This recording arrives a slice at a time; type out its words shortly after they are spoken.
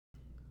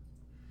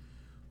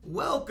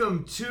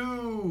Welcome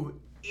to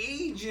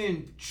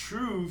Agent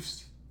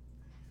Truths,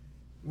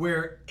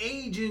 where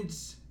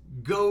agents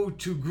go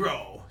to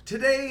grow.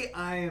 Today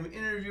I am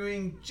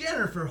interviewing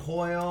Jennifer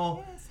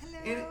Hoyle, Yes, hello.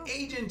 an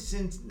agent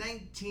since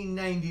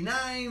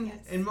 1999,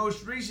 Yes. and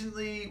most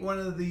recently one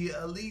of the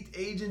elite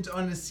agents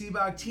on the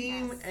CBOC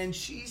team, Yes. and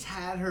she's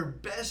had her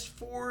best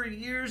 4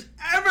 years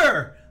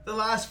ever the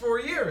last 4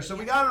 years. So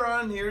we got her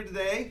on here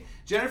today.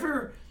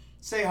 Jennifer,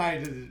 say hi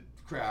to the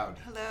crowd.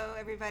 Hello,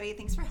 everybody.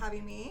 Thanks for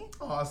having me.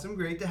 Awesome,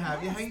 great to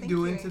have you. Yes, How you thank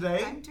doing you.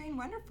 today? I'm doing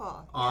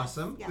wonderful.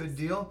 Awesome, Yes, good yes.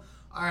 deal.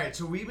 All right,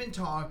 so we've been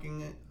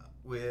talking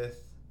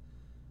with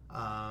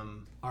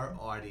our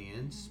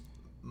audience,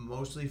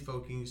 mostly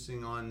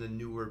focusing on the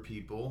newer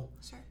people,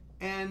 Sure.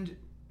 and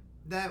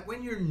that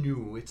when you're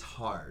new, it's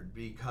hard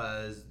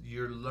because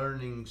you're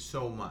learning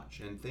so much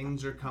and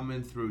things are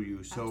coming through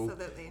you. So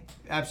Absolutely.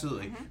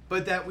 Absolutely.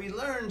 But that we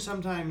learn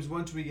sometimes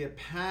once we get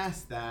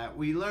past that,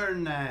 we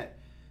learn that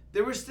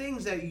there was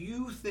things that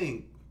you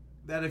think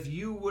that if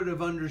you would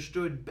have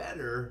understood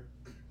better,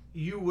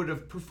 you would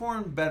have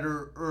performed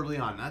better early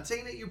on. Not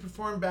saying that you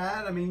performed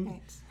bad. I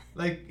mean,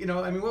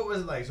 Right. what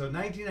was it like? So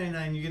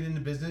 1999, you get into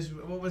business.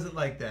 What was it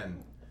like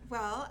then?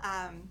 Well,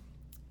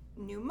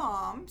 new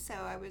mom, so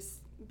I was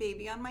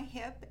baby on my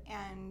hip,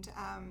 and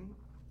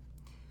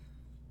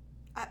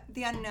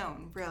the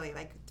unknown, really,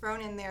 like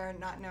thrown in there,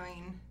 not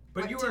knowing.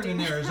 But what you to weren't do.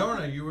 in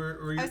Arizona. You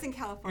were. I was in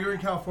California. You were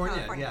in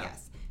California, yeah.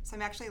 Yes. So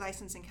I'm actually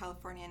licensed in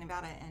California,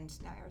 Nevada, and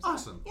now Arizona.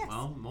 Awesome. Yes.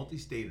 Well,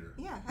 multi-stater.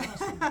 Yeah.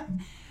 Awesome.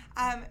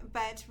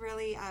 But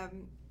really,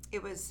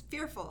 it was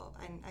fearful,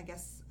 and I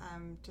guess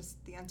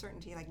just the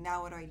uncertainty. Like,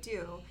 now what do I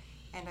do?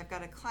 And I've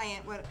got a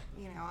client,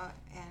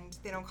 and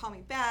they don't call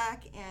me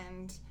back,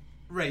 and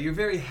Right, you're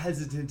very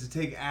hesitant to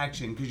take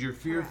action because you're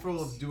fearful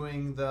Correct. of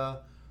doing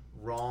the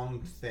wrong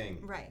thing.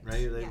 Right,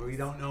 Right? Like yes. we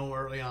don't know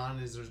early on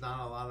is there's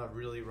not a lot of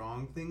really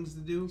wrong things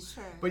to do.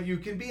 Sure. But you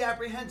can be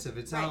apprehensive.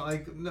 It's not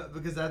Right. like no,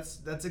 because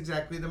that's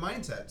exactly the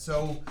mindset.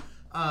 So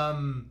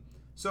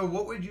so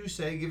what would you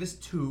say? Give us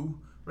two,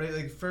 right?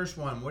 Like first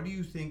one, what do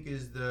you think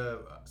is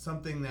the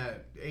something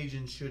that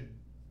agents should,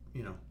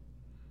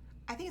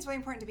 I think it's really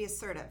important to be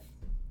assertive.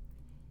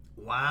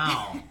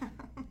 Wow.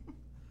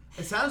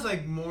 It sounds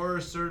like more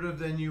assertive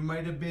than you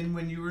might have been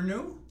when you were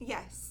new.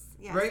 Yes,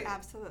 Right?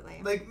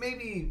 absolutely. Like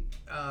maybe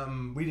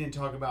we didn't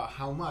talk about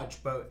how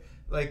much, but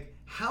like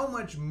how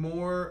much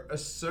more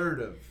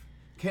assertive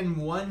can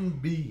one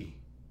be,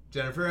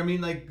 Jennifer? I mean,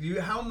 like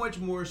how much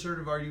more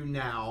assertive are you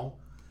now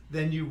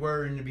than you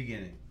were in the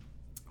beginning?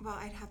 Well,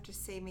 I'd have to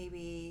say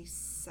maybe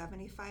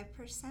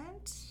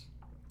 75%.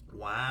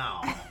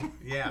 Wow.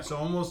 Yeah, so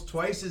almost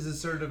twice as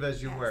assertive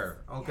as you Yes, were.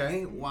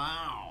 Okay. yes.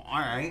 Wow. All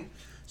right.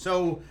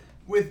 So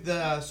with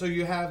so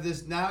you have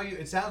this now.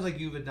 It sounds like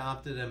you've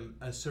adopted an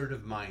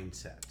assertive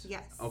mindset.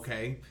 Yes.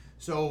 Okay.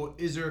 So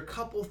is there a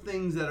couple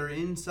things that are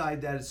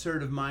inside that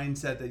assertive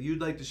mindset that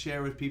you'd like to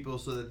share with people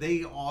so that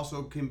they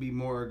also can be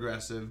more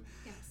aggressive?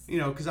 Yes.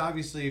 Because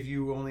obviously, if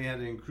you only had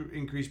to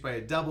increase by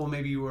a double,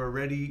 maybe you were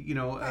already,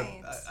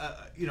 Right.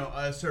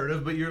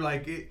 assertive. But you're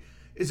like,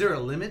 is there a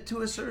limit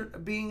to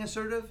being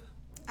assertive?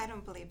 I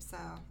don't believe so.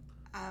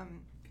 I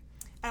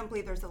don't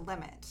believe there's a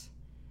limit.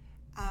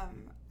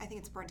 I think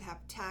it's important to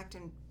have tact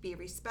and be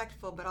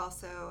respectful, but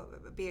also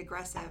be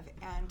aggressive.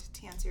 And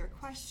to answer your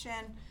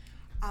question,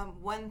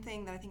 one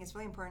thing that I think is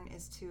really important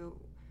is to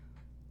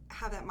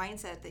have that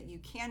mindset that you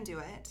can do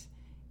it,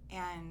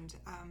 and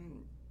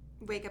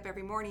wake up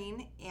every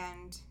morning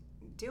and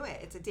do it.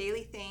 It's a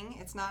daily thing.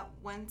 It's not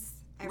once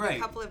every Right.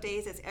 couple of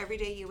days. It's every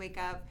day you wake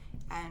up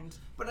and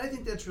But I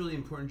think that's really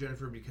important,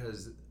 Jennifer,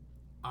 because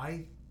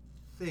I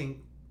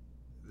think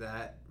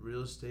that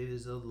real estate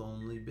is a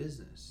lonely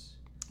business.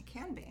 it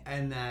can be.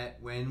 And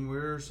that when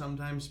we're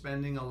sometimes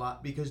spending a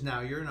lot, because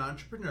now you're an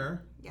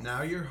entrepreneur, Yes.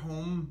 now you're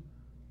home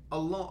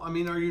alone. I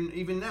mean, are you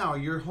even now?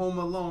 You're home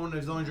alone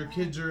as long as your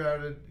kids are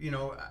out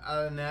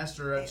of nest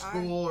or at They are,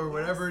 school or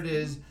whatever yes. it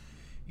is.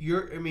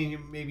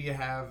 Maybe you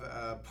have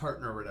a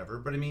partner or whatever,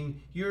 but I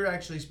mean, you're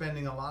actually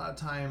spending a lot of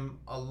time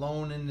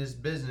alone in this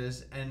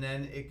business, and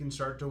then it can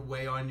start to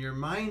weigh on your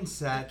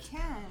mindset. It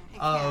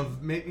can.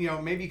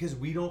 Maybe because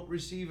we don't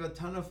receive a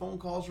ton of phone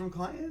calls from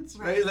clients,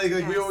 right? Right, Like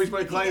we yes. always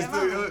want You can clients get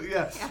to, along.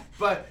 yeah.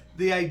 But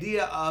the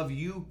idea of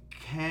you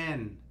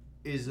can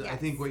is, I Yes.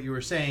 think what you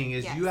were saying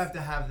is Yes. you have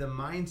to have the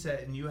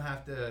mindset, and you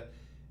have to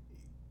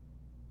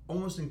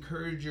almost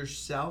encourage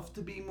yourself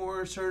to be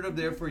more assertive.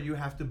 Therefore, you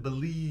have to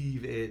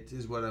believe it.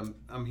 Is what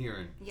I'm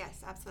hearing.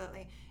 Yes,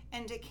 absolutely.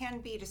 And it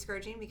can be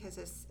discouraging because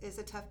this is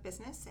a tough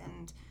business,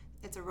 and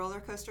it's a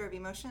roller coaster of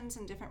emotions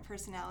and different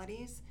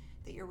personalities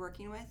that you're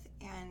working with.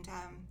 And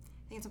I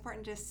think it's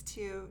important just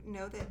to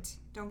know that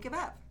don't give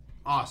up.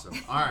 Awesome.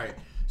 All right.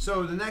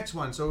 So the next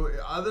one. So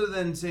other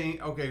than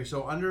saying, okay,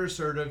 so under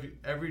assertive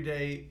every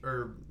day,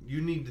 or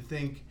you need to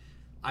think,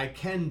 I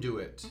can do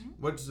it.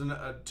 What's is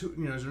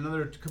there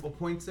another couple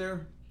points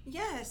there?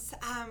 Yes,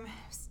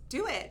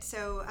 do it.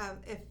 So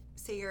if,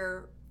 say,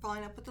 you're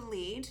following up with a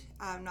lead,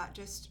 not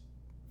just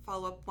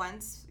follow up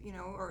once,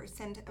 or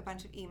send a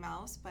bunch of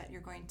emails, but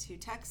you're going to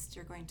text,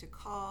 you're going to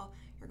call,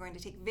 you're going to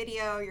take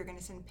video, you're going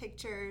to send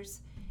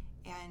pictures,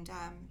 and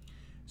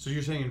so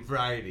you're saying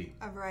variety.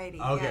 A variety.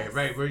 Okay, yes.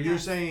 right. What you're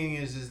saying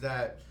is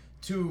that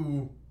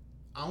it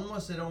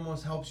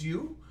almost helps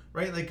you,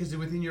 right? Like, because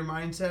within your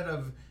mindset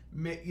of,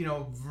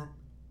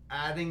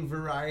 adding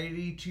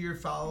variety to your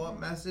follow-up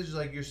message,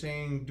 like you're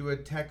saying, do a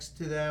text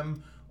to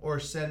them or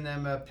send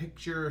them a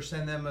picture or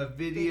send them a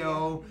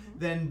video,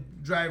 then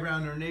drive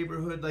around their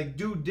neighborhood, like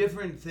do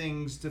different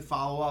things to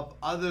follow up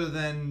other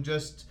than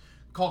just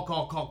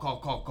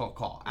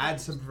call.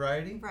 Add some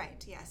variety.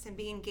 Right, yes, and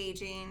be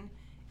engaging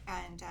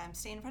and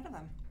stay in front of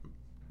them.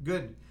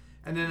 Good.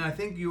 And then I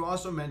think you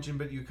also mentioned,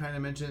 but you kind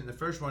of mentioned it in the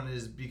first one,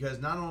 is because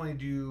not only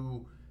do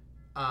you,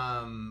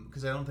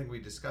 because I don't think we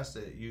discussed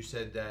it, you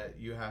said that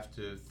you have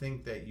to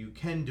think that you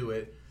can do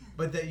it,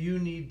 but that you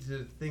need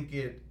to think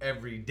it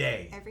every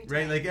day. Every day.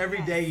 Right? Like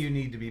every day you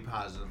need to be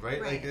positive,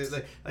 right? Right.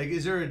 Like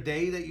is there a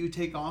day that you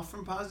take off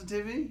from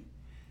positivity?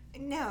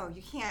 No,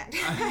 you can't.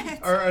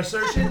 Or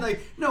assertion? Like,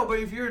 no, but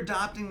if you're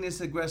adopting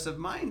this aggressive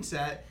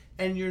mindset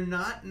and you're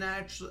not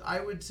naturally,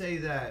 I would say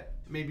that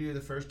maybe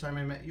the first time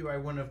I met you, I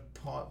wouldn't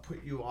have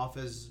put you off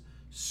as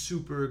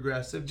super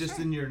aggressive, just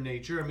in your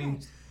nature. I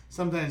mean,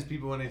 sometimes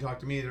people, when they talk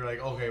to me, they're like,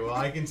 okay, well,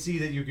 I can see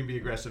that you can be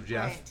aggressive,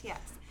 Jeff. Right, yes.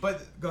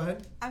 But go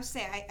ahead. I would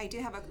say I do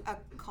have a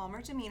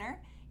calmer demeanor,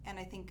 and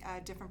I think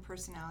different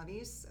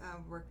personalities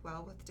work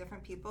well with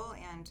different people,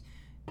 and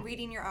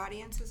reading your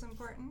audience is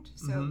important.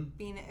 So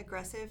being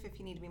aggressive if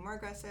you need to be more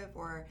aggressive,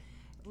 or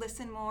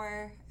listen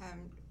more,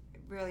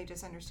 really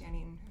just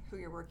understanding who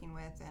you're working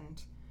with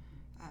and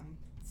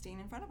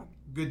staying in front of them.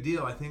 Good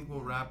deal. I think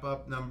we'll wrap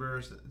up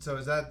numbers. So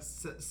is that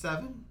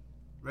 7,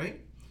 right?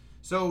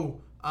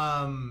 So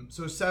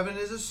 7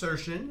 is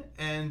assertion,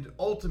 and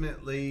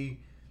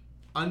ultimately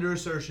under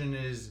assertion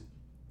is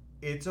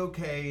it's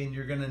okay and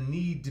you're going to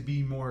need to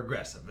be more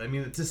aggressive. I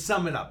mean, to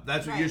sum it up,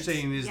 that's what you're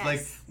saying is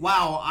like,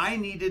 wow, I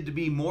needed to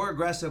be more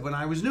aggressive when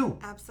I was new.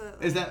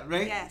 Absolutely. Is that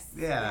right? Yes.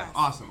 Yeah, yes.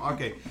 Awesome.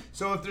 Okay,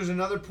 so if there's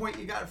another point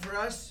you got for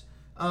us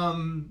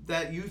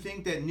that you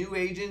think that new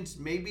agents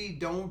maybe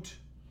don't,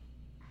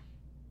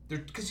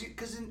 because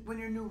when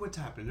you're new, what's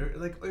happened?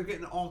 You're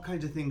getting all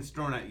kinds of things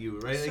thrown at you,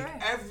 right? Sure.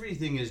 Like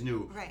everything is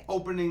new. Right.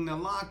 Opening the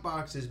lock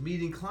boxes,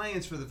 meeting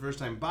clients for the first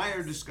time,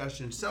 buyer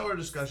discussion, seller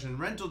discussion,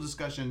 rental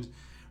discussions,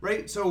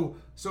 right? So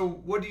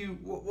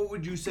what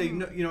would you say?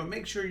 No,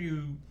 make sure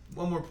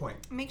one more point.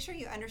 Make sure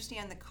you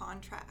understand the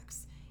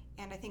contracts,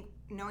 and I think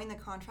knowing the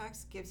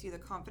contracts gives you the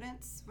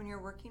confidence when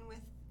you're working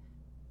with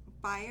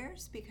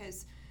buyers,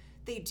 because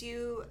they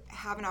do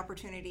have an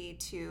opportunity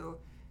to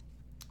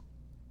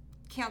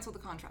cancel the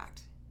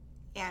contract,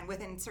 and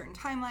within certain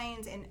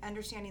timelines, and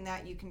understanding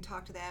that you can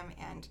talk to them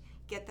and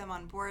get them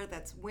on board.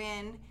 That's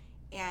win,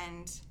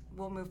 and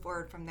we'll move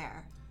forward from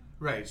there.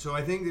 Right. So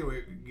I think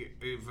that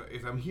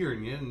if I'm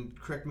hearing you, and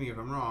correct me if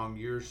I'm wrong,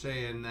 you're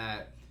saying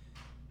that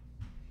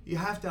you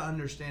have to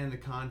understand the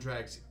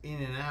contracts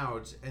in and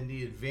out and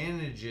the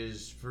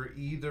advantages for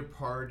either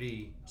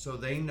party, so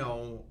they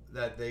know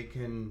that they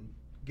can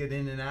get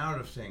in and out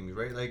of things,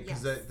 right? Like,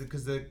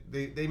 because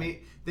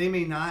they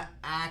may not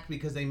act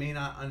because they may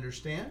not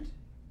understand.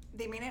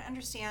 They may not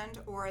understand,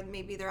 or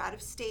maybe they're out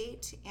of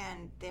state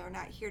and they're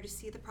not here to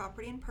see the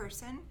property in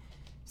person.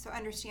 So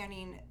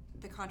understanding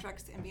the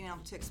contracts and being able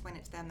to explain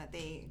it to them that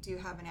they do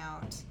have an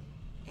out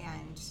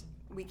and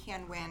we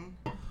can win.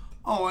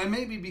 Oh, and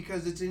maybe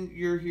because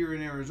you're here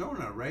in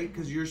Arizona, right?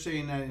 Because you're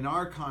saying that in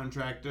our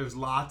contract there's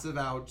lots of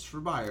outs for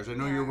buyers. I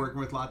know you're working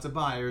with lots of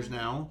buyers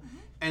now,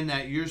 and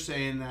that you're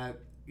saying that,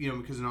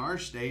 because in our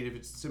state, if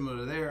it's similar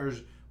to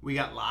theirs, we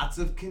got lots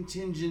of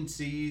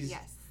contingencies.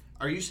 Yes.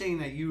 Are you saying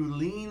that you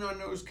lean on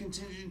those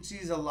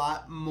contingencies a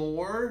lot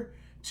more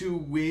to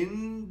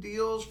win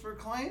deals for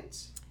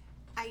clients?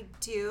 I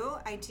do.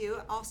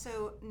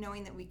 Also,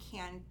 knowing that we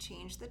can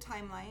change the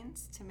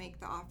timelines to make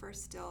the offer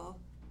still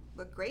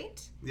look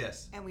great.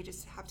 Yes. And we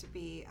just have to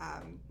be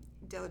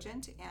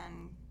diligent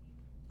and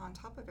on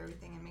top of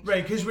everything and make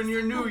right, because when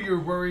you're new, you're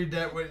worried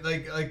that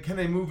like can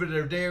I move it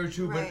a day or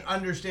two? Right. But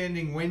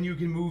understanding when you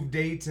can move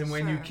dates and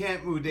when you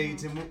can't move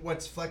dates and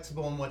what's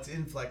flexible and what's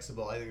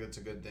inflexible, I think that's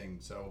a good thing.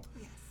 So,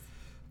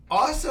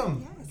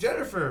 awesome,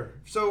 Jennifer.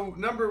 So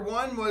number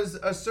 1 was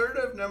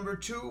assertive. Number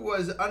 2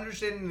 was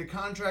understanding the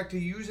contract to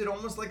use it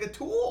almost like a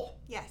tool.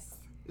 Yes.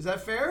 Is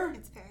that fair?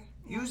 It's fair.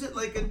 Yeah. Use it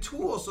like a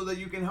tool so that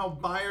you can help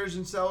buyers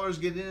and sellers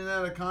get in and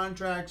out of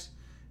contracts.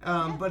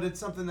 But it's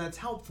something that's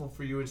helpful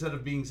for you instead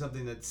of being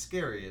something that's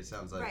scary, it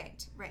sounds like.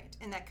 Right.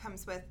 And that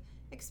comes with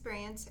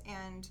experience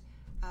and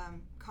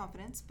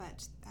confidence,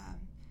 but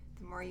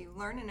the more you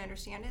learn and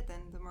understand it,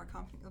 then the more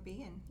confident you'll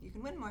be and you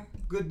can win more.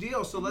 Good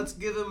deal. So let's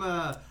give them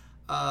a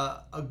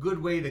good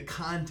way to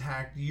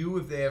contact you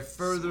if they have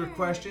further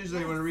questions.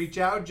 They want to reach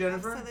out,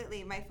 Jennifer?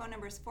 Absolutely. My phone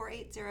number is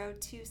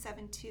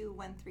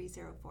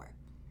 480-272-1304.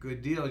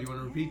 Good deal. You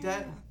want to repeat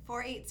that?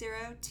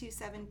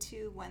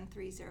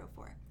 480-272-1304.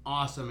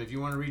 Awesome. If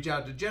you want to reach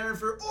out to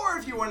Jennifer or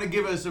if you want to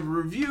give us a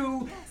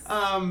review,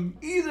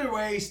 either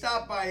way,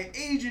 stop by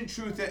Agent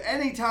Truth at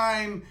any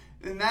time.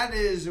 And that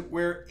is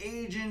where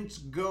agents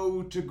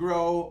go to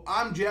grow.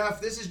 I'm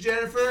Jeff. This is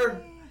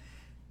Jennifer.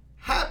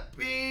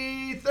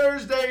 Happy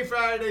Thursday,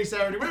 Friday,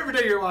 Saturday, whatever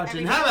day you're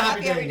watching. Have a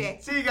happy day. Every day.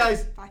 See you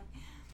guys. Bye.